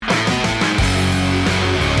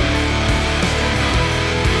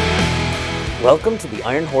Welcome to the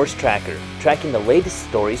Ironhorse Tracker, tracking the latest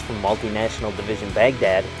stories from multinational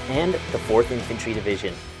Division-Baghdad and the 4th Infantry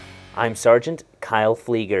Division. I'm Sergeant Kyle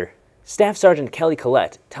Pflieger. Staff Sgt. Kelly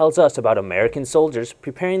Collett tells us about American soldiers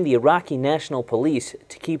preparing the Iraqi National Police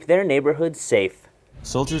to keep their neighborhoods safe.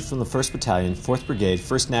 Soldiers from the 1st Battalion, 4th Brigade,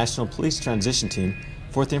 1st National Police Transition Team,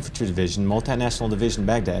 4th Infantry Division, Multinational Division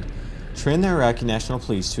Baghdad, train the Iraqi National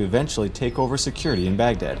Police to eventually take over security in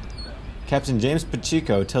Baghdad. Captain James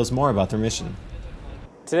Pacheco tells more about their mission.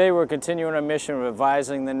 Today we're continuing our mission of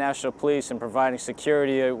advising the National Police and providing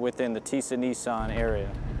security within the Tisa-Nissan area.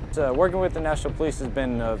 Working with the National Police has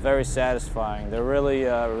been very satisfying. They're really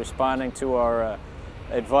responding to our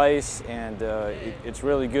advice, and it's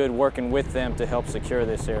really good working with them to help secure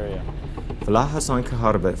this area. Valor Hassan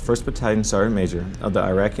Kaharbet, 1st Battalion Sergeant Major of the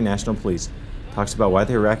Iraqi National Police, talks about why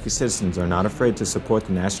the Iraqi citizens are not afraid to support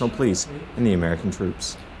the National Police and the American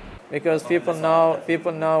troops. Because people now,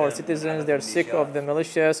 our citizens, they're sick of the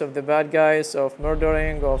militias, of the bad guys, of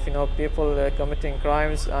murdering, of people committing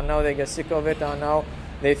crimes, and now they get sick of it, and now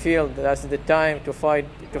they feel that's the time to fight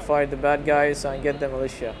the bad guys and get the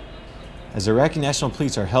militia. As Iraqi National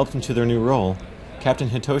Police are helped into their new role, Captain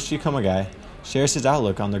Hitoshi Komagai shares his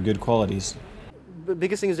outlook on their good qualities. The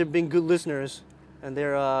biggest thing is they're being good listeners, and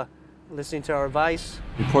they're listening to our advice.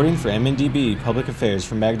 Reporting for MND-B Public Affairs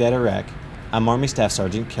from Baghdad, Iraq, I'm Army Staff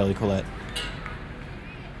Sgt. Kelly Collett.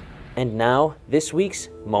 And now, this week's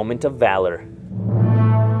Moment of Valor.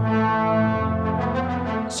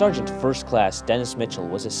 Sergeant First Class Dennis Mitchell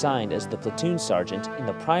was assigned as the platoon sergeant in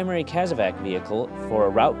the primary Kazovac vehicle for a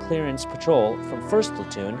route clearance patrol from 1st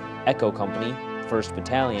Platoon, Echo Company, 1st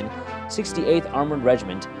Battalion, 68th Armored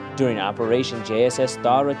Regiment during Operation JSS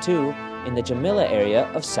Dara 2 in the Jamila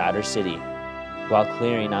area of Sadr City. While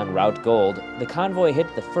clearing on Route Gold, the convoy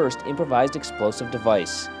hit the first improvised explosive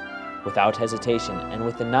device. Without hesitation and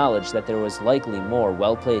with the knowledge that there was likely more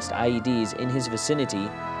well-placed IEDs in his vicinity,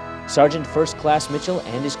 Sergeant First Class Mitchell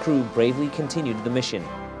and his crew bravely continued the mission.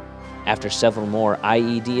 After several more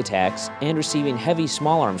IED attacks and receiving heavy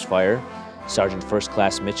small arms fire, Sergeant First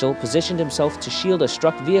Class Mitchell positioned himself to shield a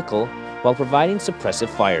struck vehicle while providing suppressive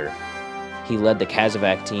fire. He led the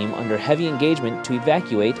Kazovac team under heavy engagement to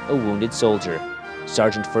evacuate a wounded soldier.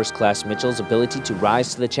 Sergeant First Class Mitchell's ability to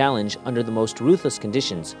rise to the challenge under the most ruthless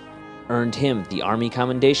conditions earned him the Army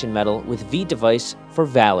Commendation Medal with V device for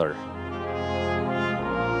Valor.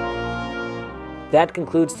 That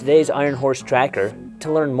concludes today's Ironhorse Tracker.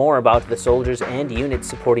 To learn more about the soldiers and units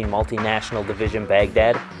supporting multinational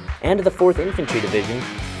Division-Baghdad and the 4th Infantry Division,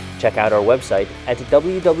 check out our website at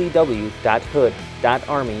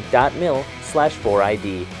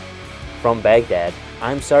www.hood.army.mil/4ID. From Baghdad,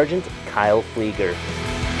 I'm Sergeant Kyle Pflieger.